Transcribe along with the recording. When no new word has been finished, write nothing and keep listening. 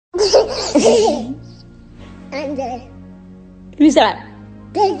I'm dead. Who's that?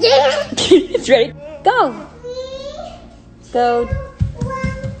 It's ready. Go. Go.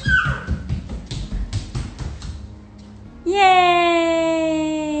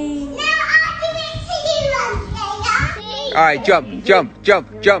 Yay! All right, jump, jump,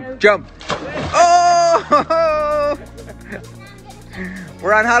 jump, jump, jump. Oh!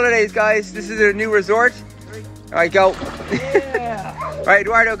 We're on holidays, guys. This is a new resort. All right, go. Yeah. All right,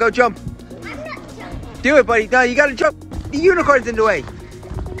 Eduardo, go jump. Do it, buddy. No, you gotta jump. The unicorn's in the way.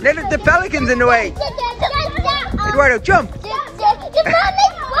 The pelican's in the way. Eduardo, jump. The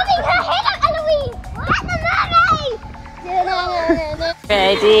mermaid's rubbing her head up, Eloise. Let the mermaid.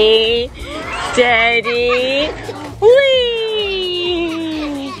 Ready, steady,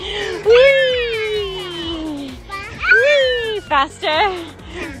 whee! Whee! Whee! Faster.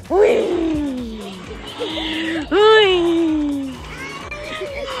 Whee! Whee!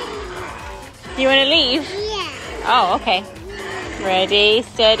 You want to leave? Yeah. Oh, okay. Ready,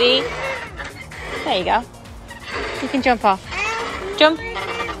 steady. There you go. You can jump off. Jump.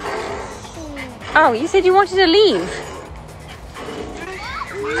 Oh, you said you wanted to leave.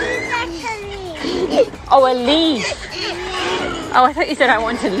 Oh, a leaf. Oh, I thought you said I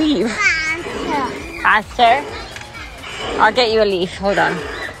want to leave. Faster. I'll get you a leaf. Hold on.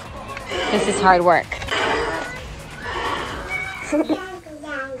 This is hard work.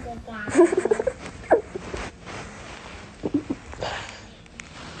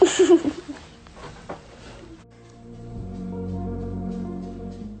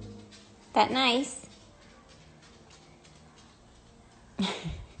 That nice?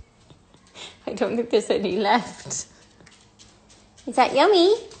 I don't think there's any left. Is that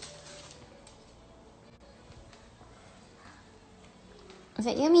yummy? Is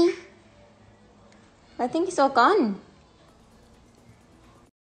that yummy? I think it's all gone.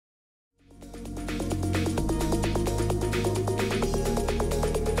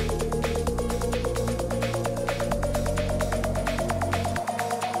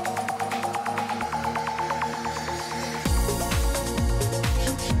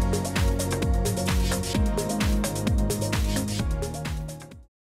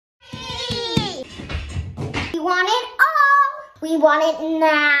 We want it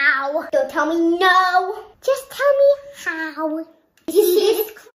now. Don't tell me no. Just tell me how. You see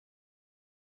this